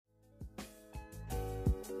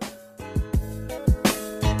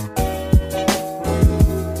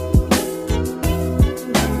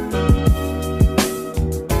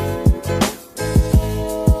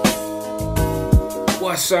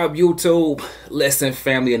What's up, YouTube? Listen,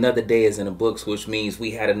 family, another day is in the books, which means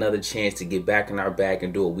we had another chance to get back in our bag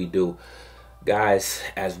and do what we do. Guys,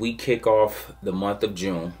 as we kick off the month of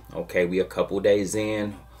June, okay, we a couple days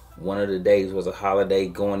in. One of the days was a holiday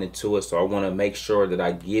going into it, so I want to make sure that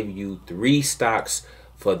I give you 3 stocks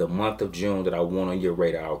for the month of June that I want on your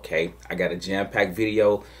radar, okay? I got a jam-packed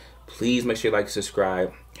video. Please make sure you like and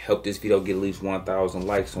subscribe. Help this video get at least 1,000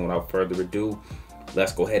 likes. So without further ado,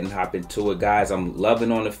 let's go ahead and hop into it, guys. I'm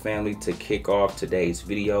loving on the family to kick off today's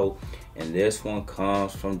video, and this one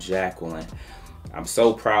comes from Jacqueline. I'm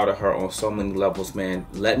so proud of her on so many levels, man.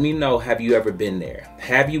 Let me know, have you ever been there?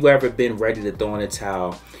 Have you ever been ready to throw in the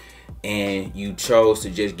towel and you chose to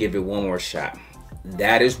just give it one more shot?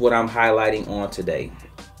 That is what I'm highlighting on today.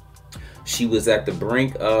 She was at the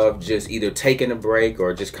brink of just either taking a break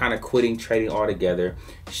or just kind of quitting trading altogether.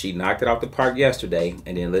 She knocked it out the park yesterday,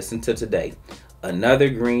 and then listen to today. Another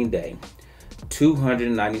green day,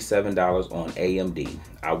 $297 on AMD.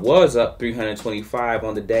 I was up $325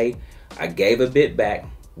 on the day. I gave a bit back,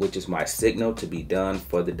 which is my signal to be done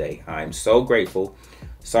for the day. I'm so grateful.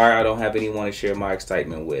 Sorry I don't have anyone to share my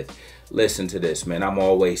excitement with. Listen to this, man. I'm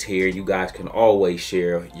always here. You guys can always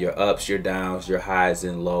share your ups, your downs, your highs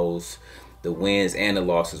and lows, the wins and the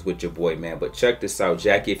losses with your boy, man. But check this out,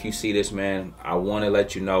 Jackie. If you see this, man, I want to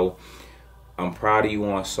let you know I'm proud of you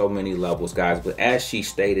on so many levels, guys. But as she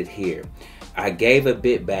stated here, I gave a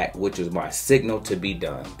bit back, which was my signal to be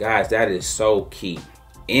done. Guys, that is so key.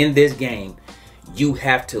 In this game, you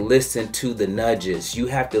have to listen to the nudges. You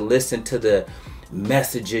have to listen to the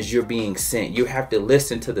messages you're being sent. You have to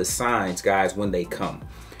listen to the signs, guys, when they come.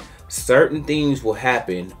 Certain things will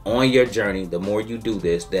happen on your journey. The more you do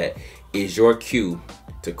this, that is your cue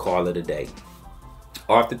to call it a day.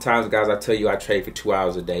 Oftentimes, guys, I tell you I trade for 2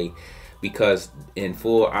 hours a day, because in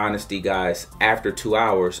full honesty, guys, after 2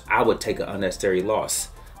 hours, I would take an unnecessary loss.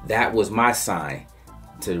 That was my sign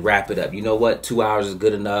to wrap it up. You know what? 2 hours is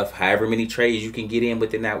good enough. However many trades you can get in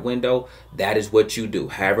within that window, that is what you do.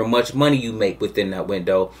 However much money you make within that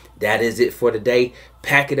window, that is it for the day.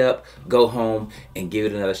 Pack it up, go home, and give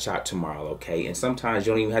it another shot tomorrow, okay? And sometimes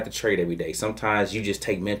you don't even have to trade every day. Sometimes you just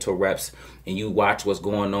take mental reps and you watch what's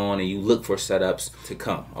going on and you look for setups to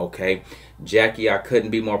come, okay? Jackie, I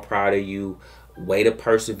couldn't be more proud of you. Way to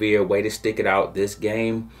persevere, way to stick it out. This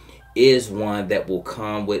game is one that will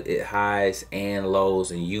come with its highs and lows,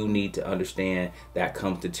 and you need to understand that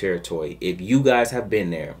comes to territory. If you guys have been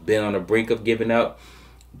there, been on the brink of giving up,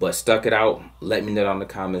 but stuck it out, let me know down in the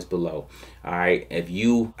comments below. All right, if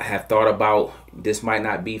you have thought about this might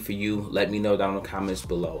not be for you, let me know down in the comments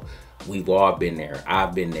below. We've all been there.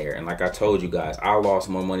 I've been there, and like I told you guys, I lost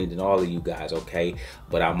more money than all of you guys, okay?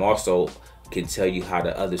 But I'm also can tell you how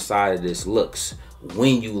the other side of this looks.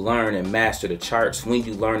 When you learn and master the charts, when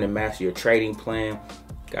you learn and master your trading plan,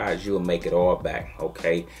 guys, you'll make it all back,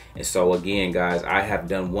 okay? And so again, guys, I have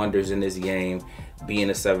done wonders in this game.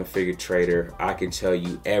 Being a 7-figure trader, I can tell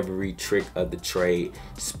you every trick of the trade,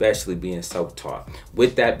 especially being self-taught.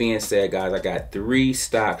 With that being said, guys, I got 3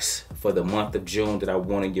 stocks for the month of June that I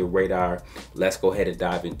want on your radar. Let's go ahead and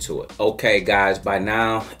dive into it. Okay, guys, by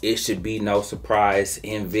now it should be no surprise.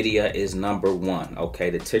 Nvidia is #1.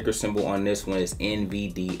 Okay, the ticker symbol on this one is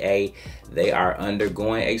NVDA. They are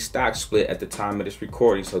undergoing a stock split at the time of this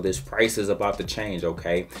recording, so this price is about to change,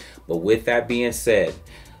 okay? But with that being said,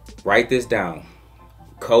 write this down.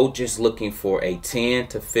 Coach is looking for a 10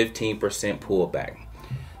 to 15% pullback.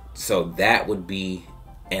 So that would be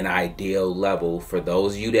an ideal level for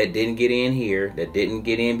those of you that didn't get in here, that didn't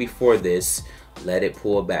get in before this. Let it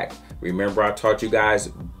pull back. Remember I taught you guys,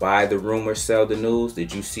 buy the rumor, sell the news.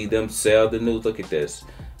 Did you see them sell the news? Look at this,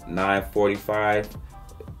 945.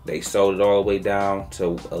 They sold it all the way down to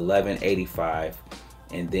 1185,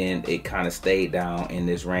 and then it kind of stayed down in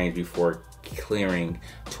this range before clearing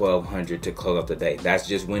 1200 to close up the day. That's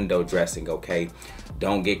just window dressing, okay?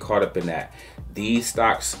 Don't get caught up in that. These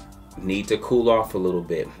stocks need to cool off a little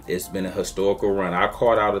bit. It's been a historical run. I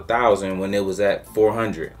caught out 1,000 when it was at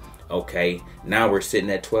 400, okay? Now we're sitting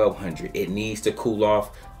at 1200. It needs to cool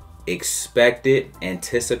off. Expect it,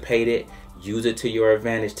 anticipate it, use it to your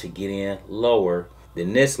advantage to get in lower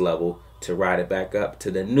than this level to ride it back up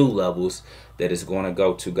to the new levels that is going to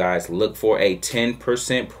go to, guys. Look for a 10%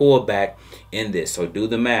 pullback in this. So do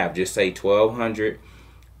the math. Just say 1200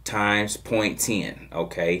 times 0.10,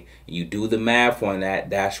 okay? You do the math on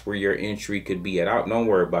that. That's where your entry could be at. Don't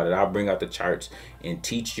worry about it. I'll bring out the charts and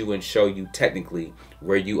teach you and show you technically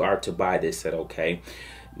where you are to buy this at, okay?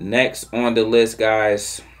 Next on the list,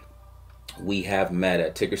 guys, we have Meta,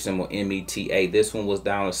 ticker symbol META. This one was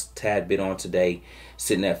down a tad bit on today,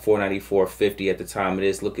 sitting at $494.50 at the time of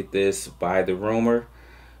this. Look at this, buy the rumor.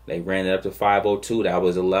 They ran it up to 502. That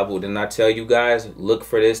was a level. Didn't I tell you guys, look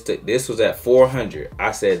for this? This was at 400.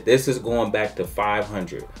 I said, this is going back to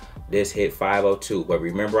 500. This hit 502. But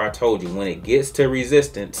remember, I told you, when it gets to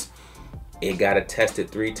resistance, it got to test it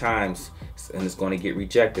 3 times. And it's going to get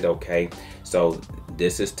rejected, okay? So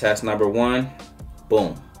this is test number 1.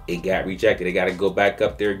 Boom. It got rejected. It got to go back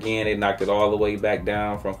up there again. It knocked it all the way back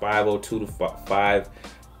down from 502 to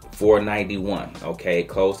 491. Okay, it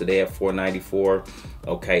closed today at 494.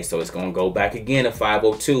 Okay, so it's gonna go back again to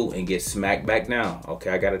 502 and get smacked back down. Okay,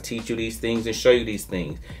 I gotta teach you these things and show you these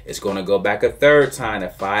things. It's gonna go back a 3rd time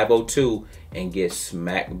at 502 and get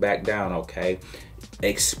smacked back down. Okay,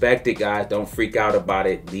 expect it, guys. Don't freak out about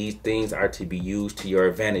it. These things are to be used to your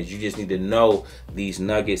advantage. You just need to know these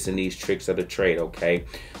nuggets and these tricks of the trade. Okay,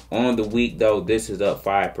 on the week though, this is up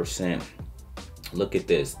 5%. Look at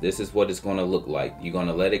this. This is what it's going to look like. You're going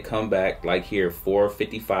to let it come back like here,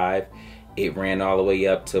 455. It ran all the way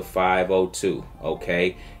up to 502.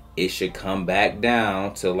 Okay. It should come back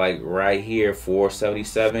down to like right here,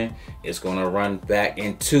 477. It's going to run back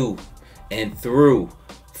into and through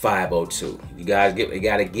 502. You guys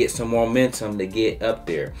got to get some momentum to get up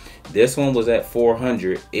there. This one was at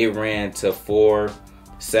 400. It ran to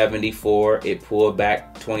 474. It pulled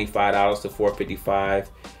back $25 to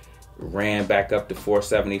 455. Ran back up to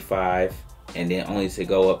 475, and then only to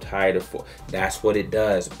go up higher to 4. That's what it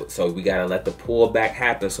does. So we got to let the pullback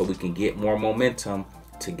happen so we can get more momentum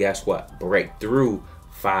to, guess what, break through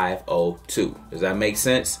 502. Does that make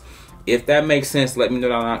sense? If that makes sense, let me know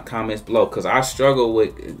down in the comments below, because I struggle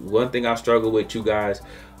with one thing. I struggle with, you guys.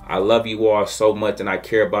 I love you all so much, and I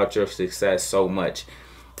care about your success so much.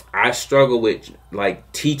 I struggle with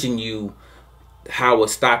like teaching you how a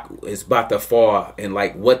stock is about to fall and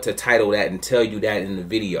like what to title that and tell you that in the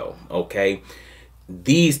video. Okay,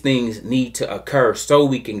 these things need to occur so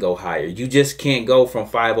we can go higher. You just can't go from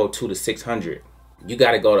 502 to 600. You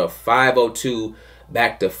got to go to 502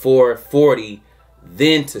 back to 440,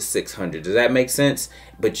 then to 600. Does that make sense?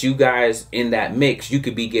 But you guys in that mix, you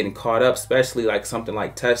could be getting caught up, especially like something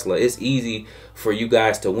like Tesla. It's easy for you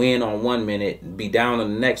guys to win on 1 minute, be down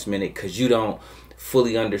on the next minute, because you don't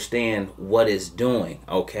fully understand what it's doing.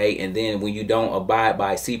 Okay, and then when you don't abide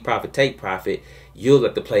by see profit, take profit, you'll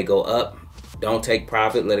let the play go up, don't take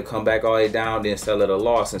profit, let it come back all the way down, then sell at a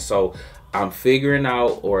loss. And so I'm figuring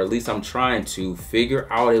out, or at least I'm trying to figure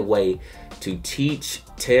out a way to teach,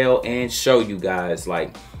 tell, and show you guys,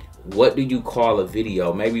 like, what do you call a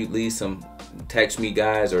video? Maybe leave some, text me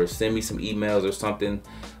guys, or send me some emails or something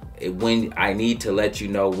when I need to let you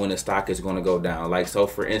know when the stock is going to go down. Like, so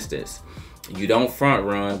for instance, you don't front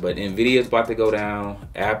run, but Nvidia is about to go down,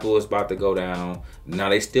 Apple is about to go down. Now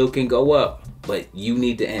they still can go up, but you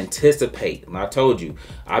need to anticipate. And I told you,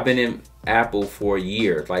 I've been in Apple for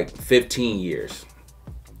years, like 15 years.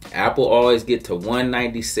 Apple always get to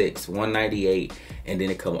 196, 198, and then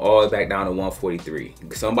it come all the way back down to 143.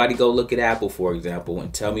 Somebody go look at Apple, for example,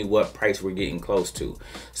 and tell me what price we're getting close to.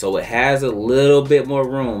 So it has a little bit more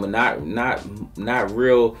room, and not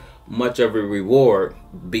real much of a reward,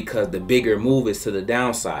 because the bigger move is to the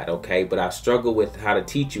downside. Okay, but I struggle with how to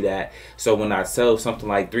teach you that. So when I sell something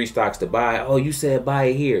like 3 stocks to buy, oh, you said buy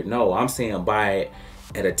it here. No, I'm saying buy it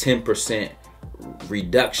at a 10%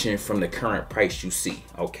 reduction from the current price you see.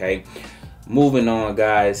 Okay, moving on,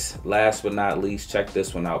 guys. Last but not least, check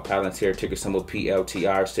this one out. Palantir, ticker symbol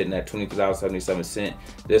PLTR, sitting at $23.77.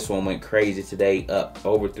 This one went crazy today, up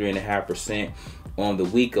over 3.5%. On the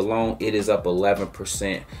week alone, it is up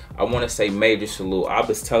 11%. I want to say major salute. I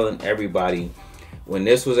was telling everybody when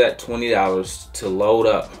this was at $20 to load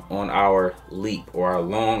up on our leap or our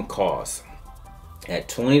long calls. At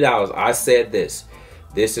 $20, I said this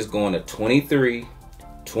is going to 23,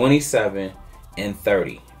 27, and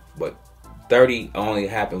 30. But 30 only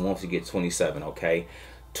happened once you get 27, okay?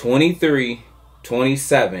 23,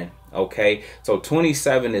 27, okay? So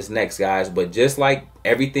 27 is next, guys. But just like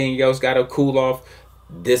everything else got to cool off,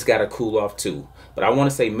 this got to cool off too. But I want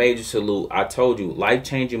to say major salute. I told you,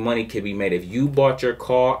 life-changing money can be made. If you bought your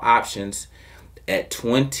call options at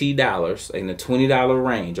 $20, in the $20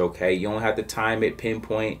 range, okay? You don't have to time it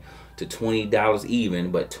pinpoint to $20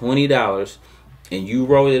 even, but $20, and you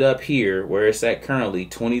roll it up here where it's at currently,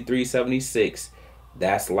 $23.76.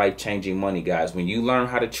 That's life-changing money, guys. When you learn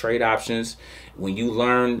how to trade options, when you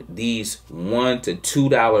learn these $1 to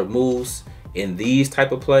 $2 moves in these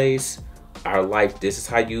type of plays, this is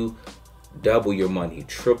how you double your money,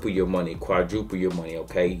 triple your money, quadruple your money.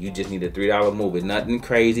 Okay, you just need a $3 move. It's nothing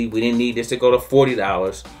crazy. We didn't need this to go to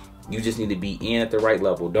 $40. You just need to be in at the right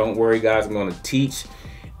level. Don't worry, guys. I'm going to teach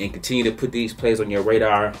and continue to put these plays on your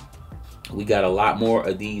radar We got a lot more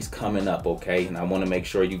of these coming up, okay? And I want to make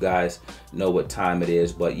sure you guys know what time it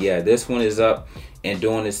is. But yeah, this one is up and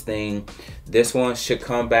doing this thing. This one should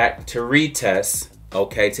come back to retest,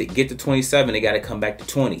 okay? To get to 27, they got to come back to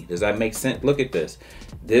 20. Does that make sense? Look at this.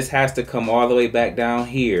 This has to come all the way back down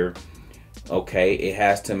here, okay? It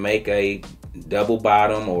has to make a double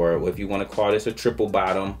bottom, or if you want to call this a triple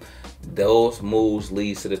bottom. Those moves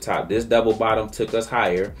leads to the top. This double bottom took us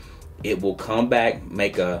higher. It will come back,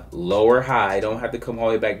 make a lower high. Don't have to come all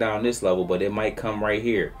the way back down this level, but it might come right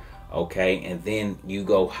here, okay? And then you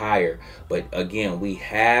go higher. But again, we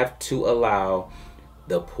have to allow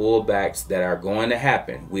the pullbacks that are going to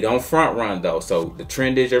happen. We don't front run though, so the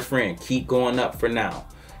trend is your friend. Keep going up for now.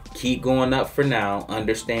 Keep going up for now,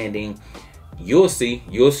 understanding you'll see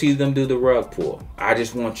them do the rug pull. I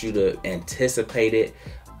just want you to anticipate it.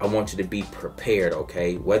 I want you to be prepared,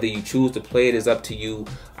 okay? Whether you choose to play it is up to you.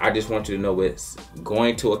 I just want you to know it's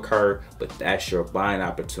going to occur, but that's your buying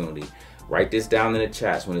opportunity. Write this down in the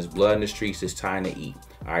chats. When there's blood in the streets, it's time to eat.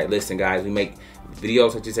 All right, listen, guys, we make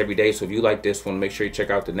videos like this every day, so if you like this one, make sure you check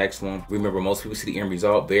out the next one. Remember, most people see the end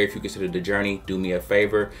result. Very few consider the journey. Do me a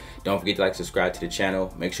favor. Don't forget to like, subscribe to the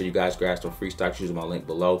channel. Make sure you guys grab some free stocks using my link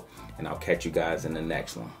below, and I'll catch you guys in the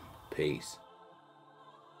next one. Peace.